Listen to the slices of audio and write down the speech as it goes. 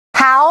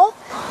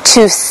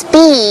to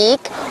speak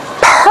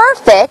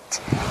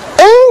perfect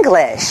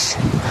English.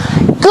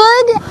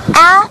 Good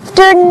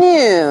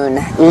afternoon,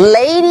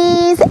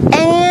 ladies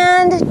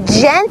and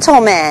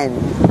gentlemen.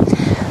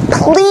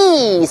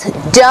 Please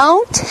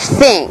don't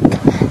think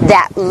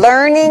that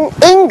learning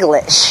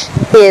English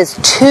is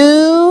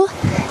too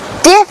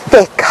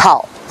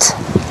difficult.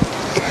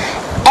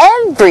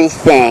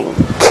 Everything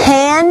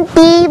can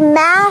be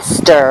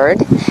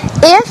mastered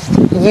if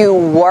you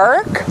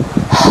work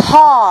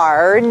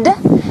hard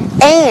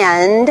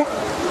and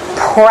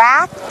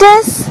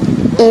practice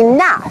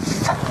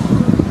enough.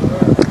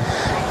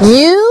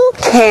 You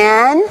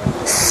can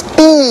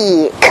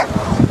speak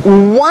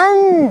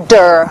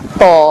wonderful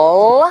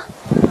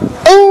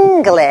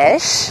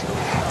English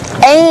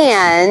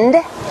and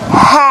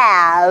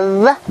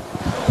have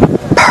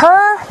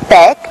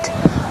perfect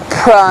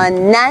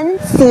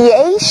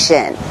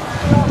pronunciation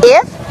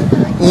if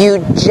you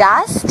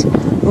just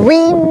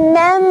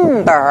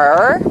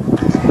remember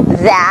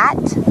that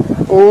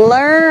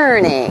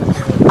learning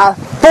a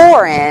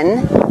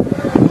foreign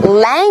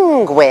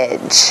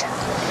language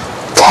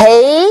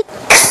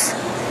takes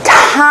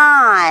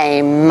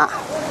time.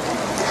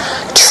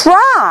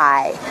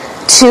 Try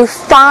to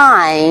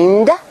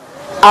find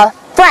a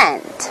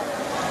friend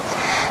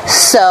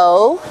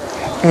so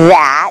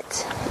that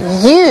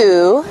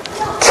you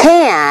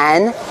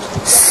can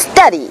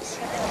study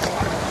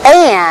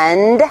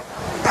and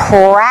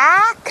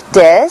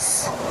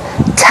practice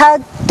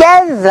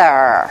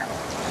together.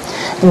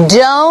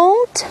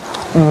 Don't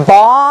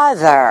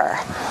bother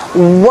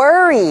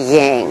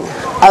worrying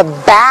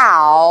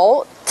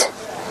about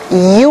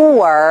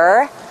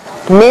your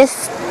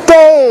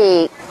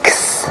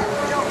mistakes.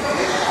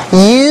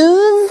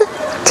 Use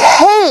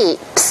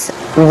tapes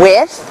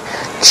with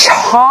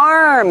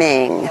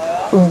charming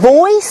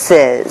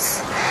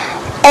voices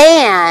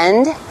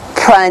and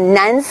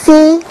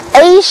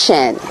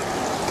pronunciation.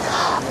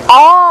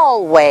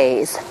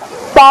 Always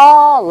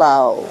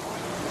follow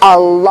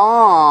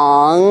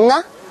along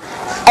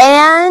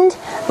and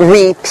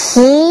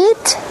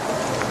repeat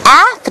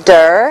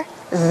after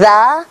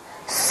the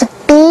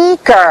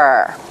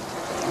speaker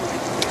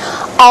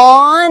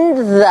on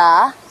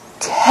the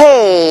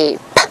tape.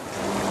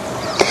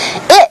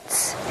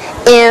 It's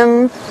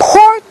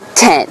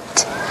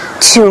important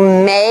to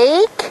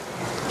make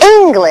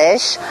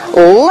English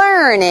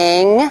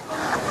learning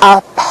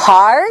a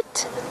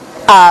part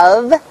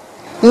of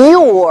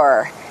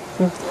your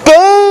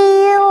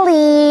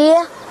daily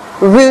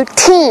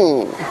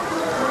routine.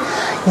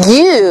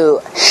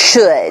 You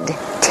should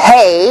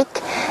take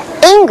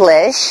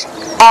English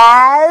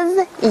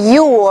as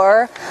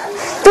your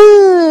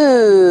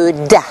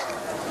food.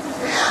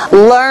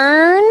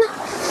 Learn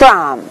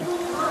from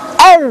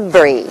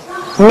every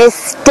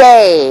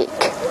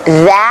mistake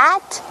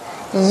that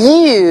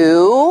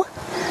you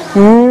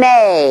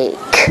make.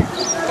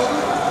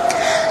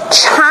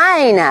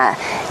 China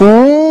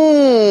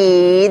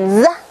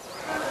needs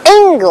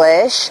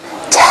English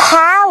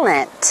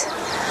talent.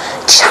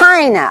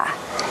 China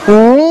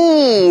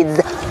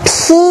needs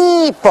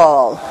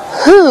people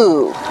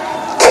who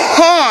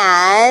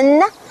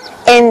can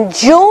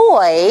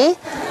enjoy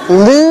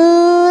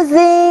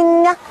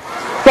losing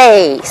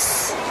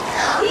face.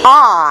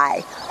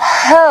 I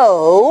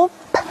hope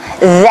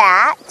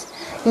that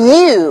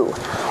you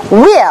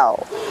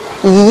will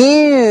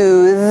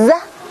use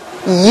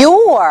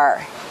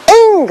your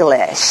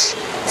English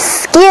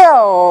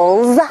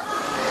skills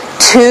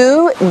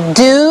to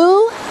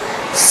do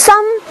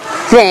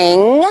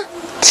something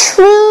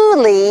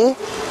truly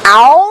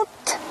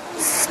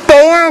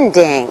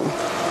outstanding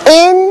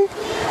in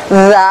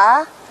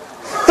the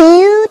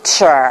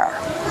future.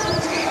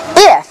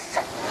 If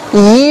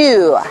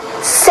you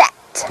set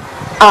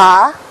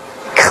a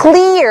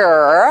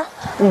clear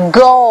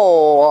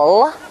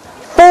goal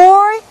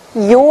for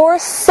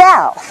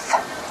yourself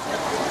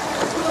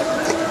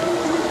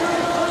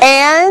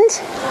and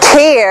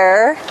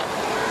care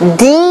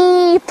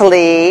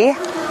deeply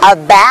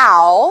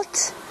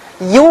about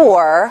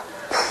your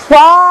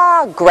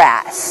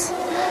progress,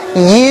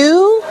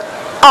 you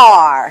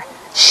are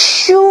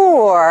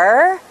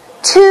sure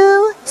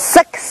to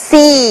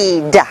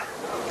succeed.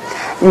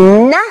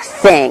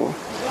 Nothing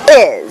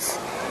is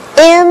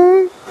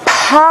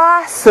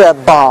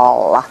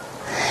impossible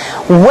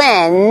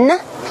when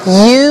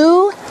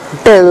you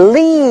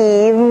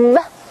believe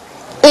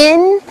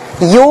in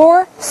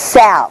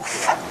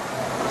yourself.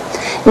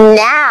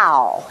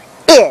 Now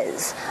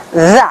is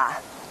the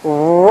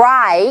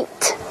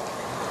right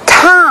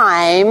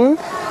time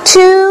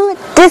to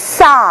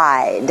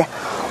decide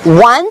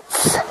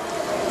once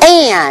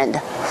and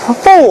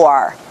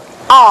for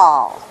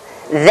all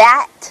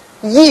that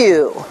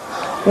you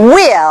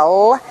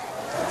will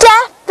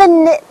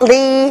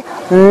definitely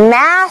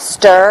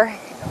master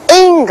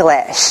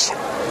English.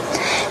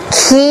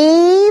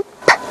 Keep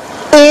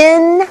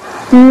in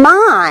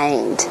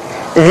mind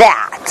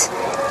that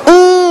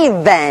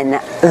even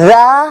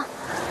the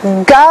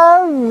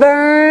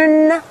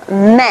government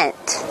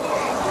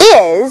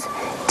is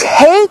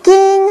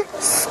taking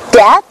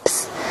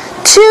steps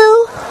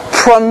to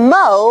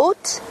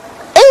promote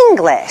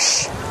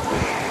English.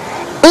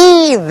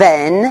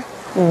 Even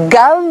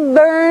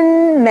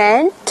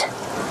government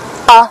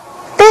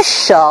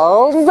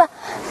officials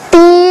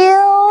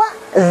feel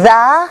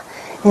the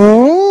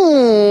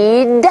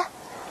need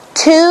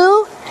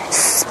to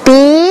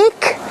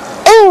speak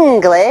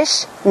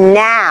English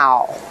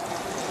now.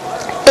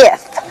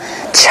 If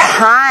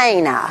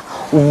China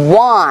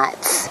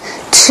wants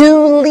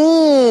to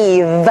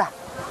leave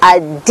a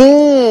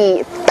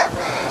deep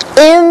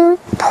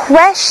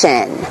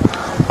impression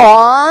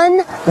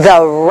on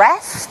the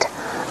rest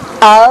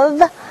of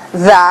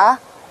the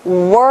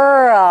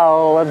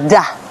world,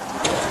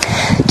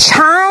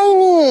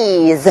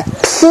 Chinese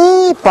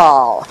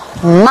people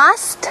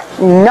must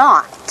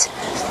not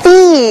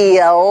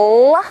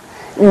feel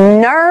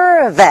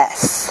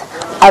nervous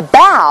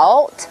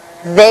about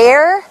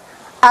their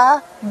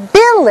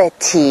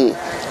ability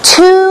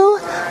to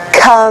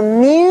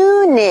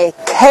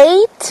communicate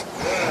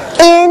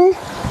in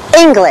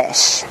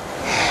English.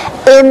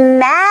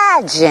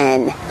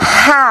 Imagine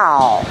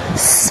how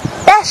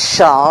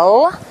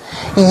special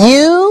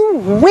you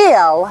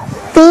will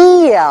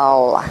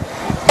feel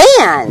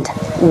and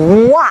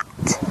what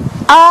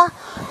a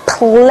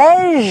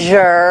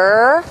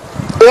pleasure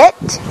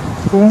it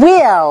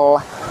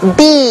will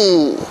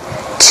be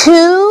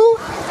to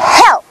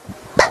help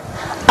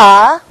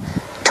a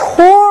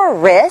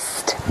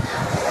tourist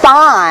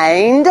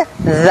find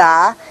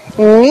the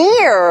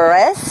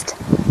nearest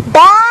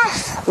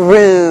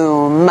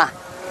bathroom,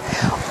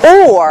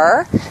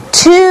 or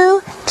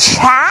to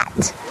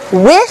chat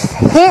with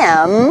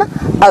him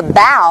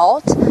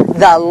about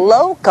the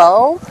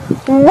local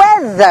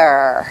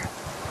weather.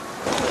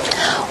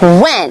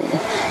 When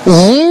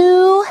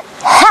you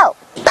help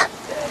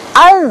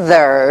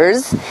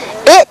others,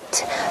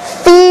 it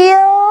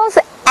feels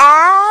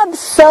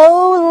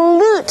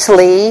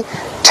absolutely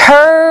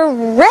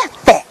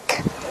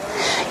terrific.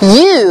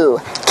 You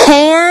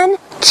can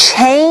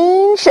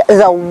change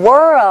the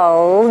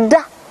world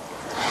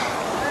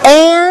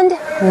and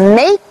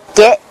make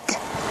it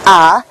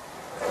a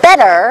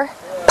better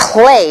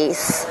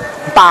place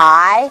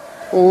by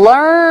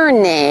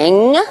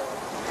learning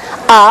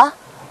a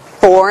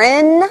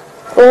foreign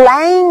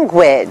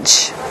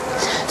language.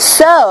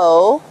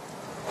 So,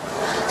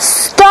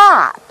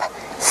 stop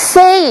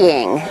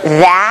saying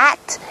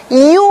that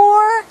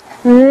your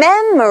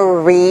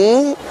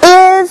memory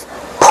is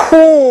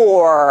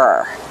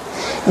poor.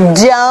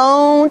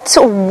 Don't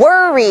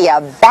worry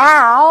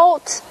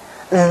about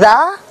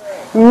the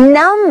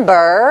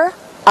number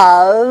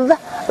of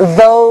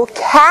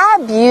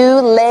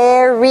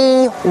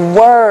vocabulary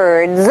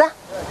words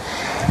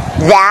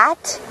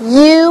that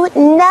you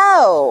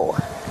know.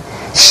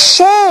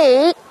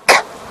 Shake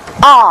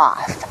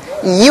off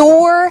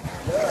your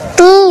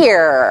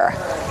fear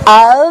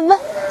of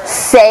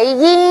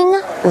saying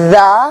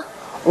the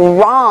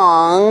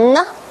wrong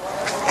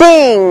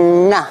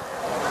thing.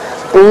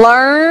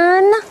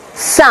 Learn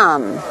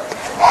some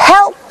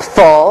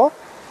helpful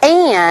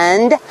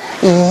and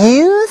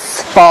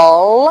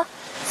useful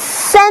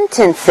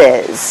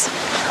sentences.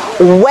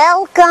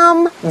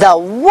 Welcome the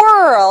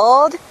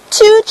world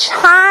to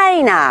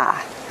China.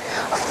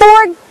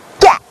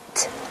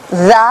 Forget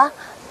the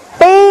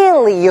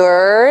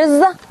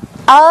failures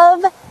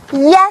of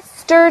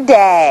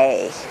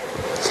yesterday.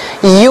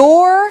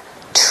 Your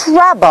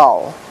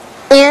trouble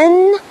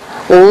in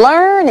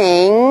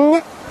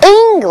learning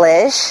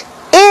English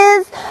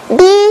is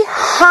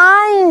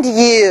behind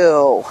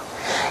you.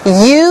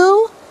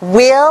 You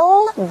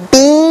will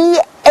be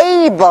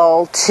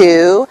able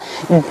to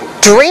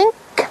drink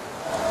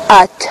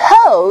a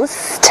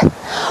toast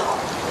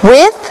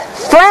with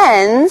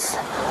friends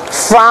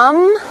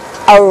from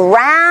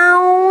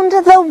around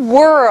the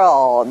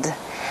world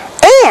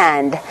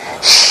and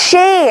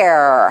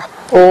share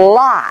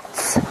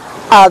lots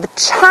of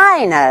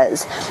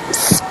China's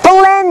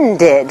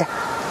splendid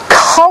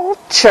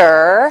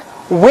culture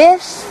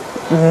with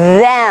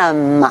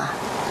them.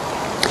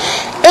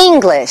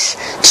 English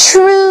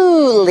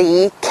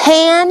truly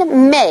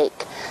can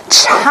make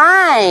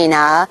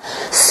China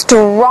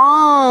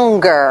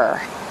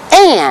stronger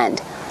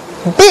and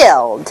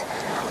build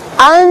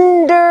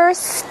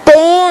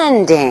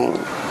understanding,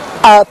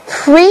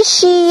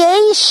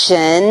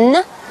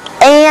 appreciation,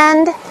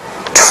 and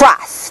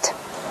trust.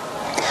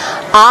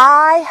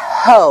 I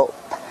hope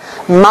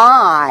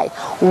my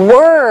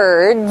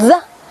words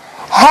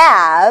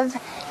have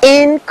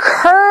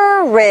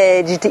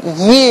encouraged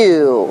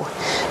you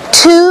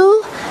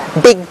to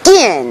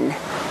begin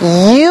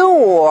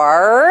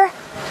your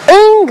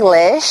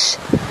English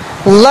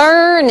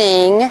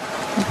learning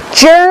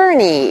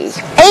journey.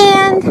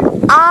 And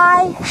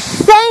I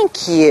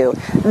thank you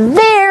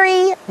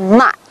very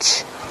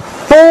much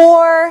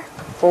for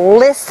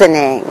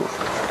listening.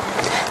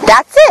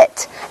 That's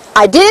it.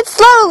 I did it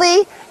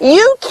slowly.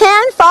 You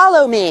can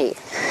follow me.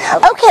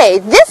 Okay,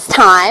 this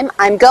time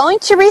I'm going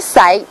to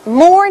recite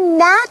more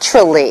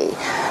naturally.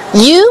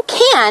 You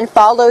can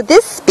follow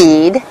this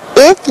speed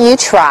if you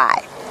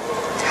try.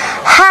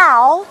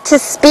 How to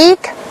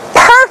speak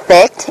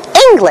perfect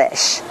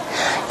English.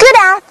 Good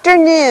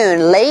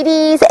afternoon,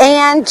 ladies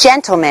and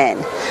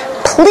gentlemen.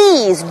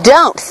 Please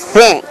don't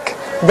think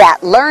that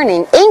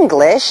learning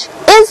English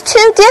is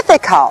too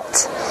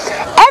difficult.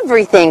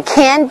 Everything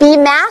can be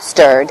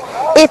mastered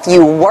if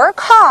you work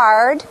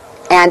hard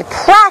and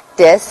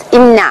practice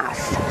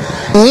enough.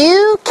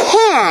 You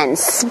can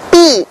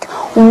speak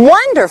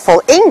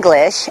wonderful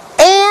English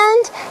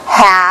and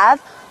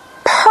have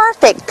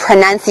perfect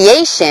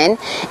pronunciation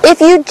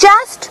if you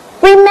just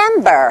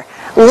remember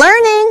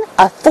learning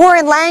a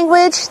foreign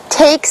language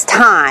takes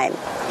time.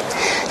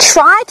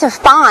 Try to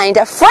find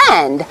a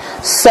friend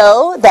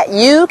so that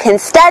you can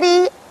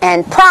study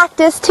and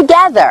practice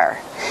together.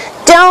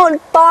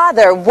 Don't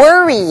bother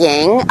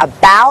worrying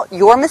about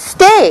your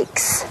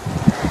mistakes.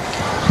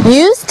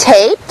 Use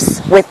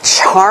tapes with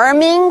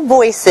charming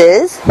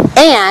voices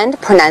and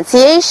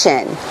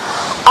pronunciation.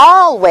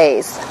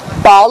 Always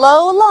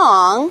follow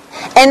along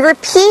and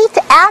repeat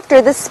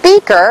after the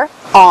speaker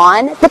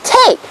on the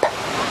tape.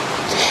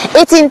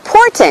 It's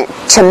important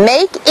to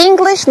make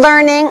English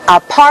learning a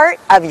part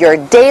of your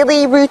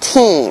daily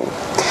routine.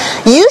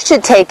 You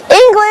should take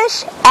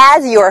English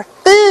as your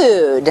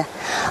food.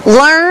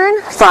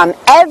 Learn from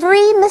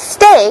every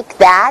mistake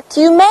that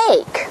you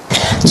make.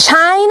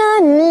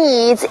 China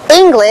needs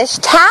English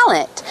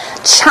talent.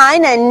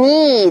 China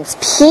needs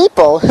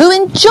people who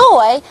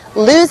enjoy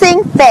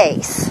losing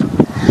face.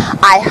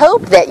 I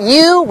hope that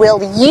you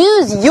will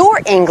use your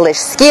English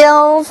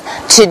skills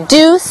to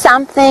do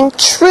something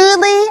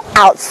truly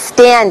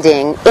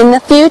outstanding in the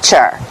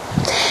future.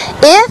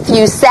 If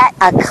you set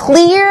a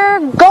clear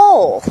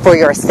goal for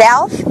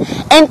yourself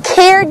and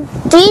care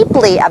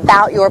deeply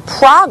about your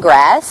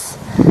progress,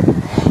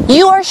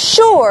 you are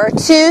sure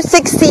to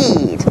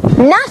succeed.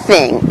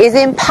 Nothing is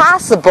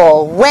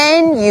impossible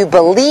when you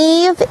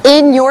believe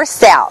in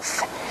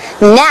yourself.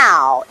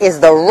 Now is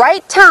the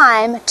right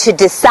time to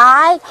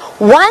decide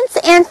once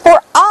and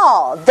for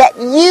all that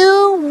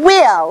you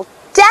will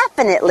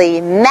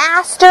definitely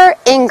master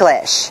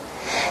English.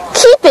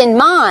 Keep in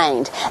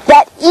mind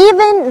that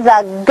even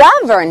the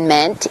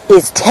government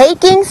is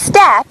taking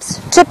steps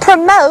to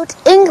promote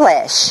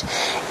English.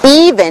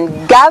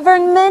 Even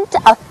government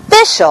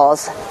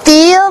officials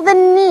feel the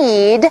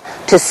need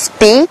to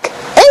speak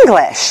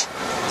English.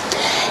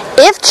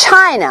 If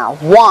China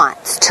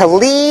wants to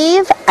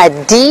leave a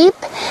deep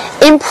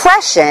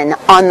impression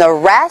on the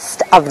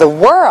rest of the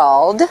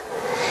world,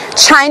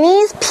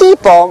 Chinese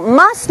people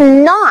must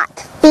not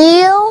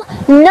feel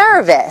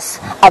nervous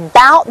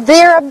about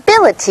their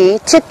ability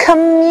to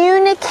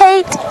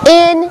communicate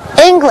in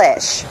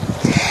English.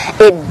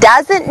 It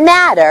doesn't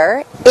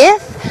matter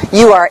if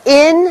you are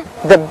in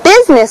the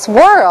business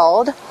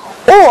world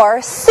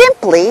or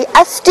simply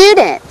a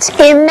student.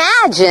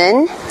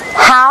 Imagine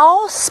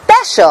how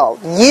special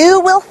you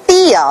will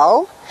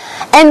feel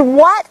and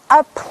what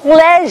a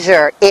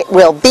pleasure it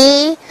will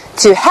be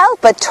to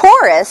help a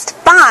tourist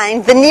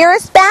find the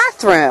nearest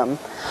bathroom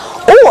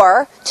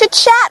or to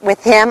chat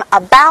with him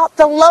about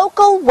the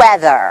local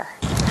weather.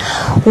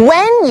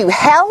 When you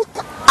help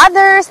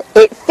others,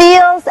 it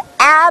feels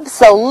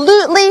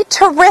absolutely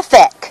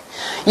terrific.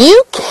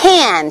 You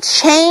can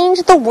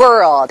change the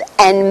world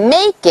and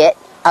make it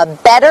a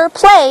better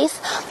place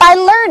by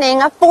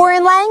learning a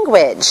foreign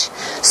language.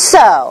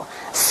 So,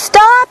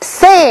 stop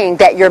saying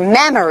that your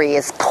memory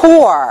is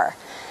poor.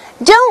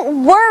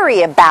 Don't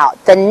worry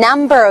about the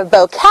number of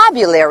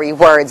vocabulary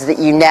words that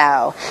you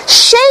know.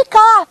 Shake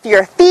off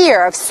your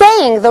fear of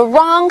saying the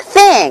wrong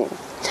thing.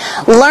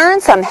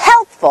 Learn some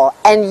helpful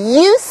and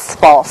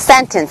useful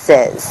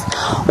sentences.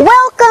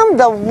 Welcome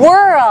the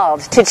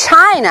world to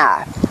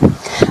China.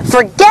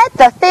 Forget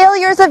the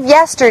failures of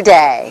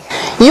yesterday.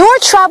 Your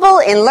trouble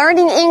in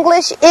learning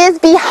English is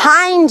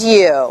behind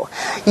you.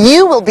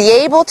 You will be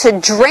able to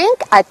drink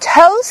a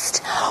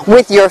toast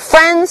with your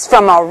friends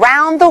from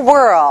around the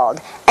world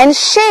and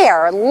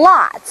share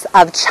lots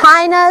of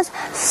China's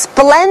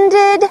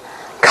splendid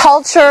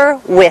culture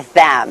with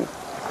them.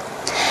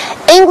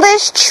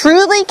 English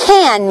truly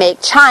can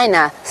make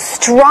China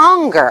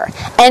stronger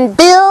and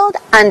build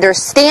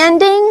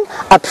understanding,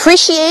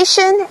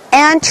 appreciation,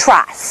 and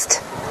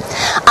trust.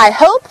 I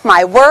hope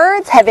my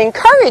words have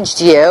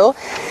encouraged you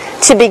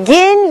to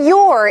begin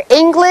your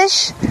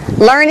English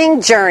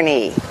learning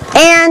journey,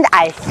 and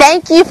I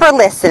thank you for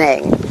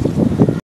listening.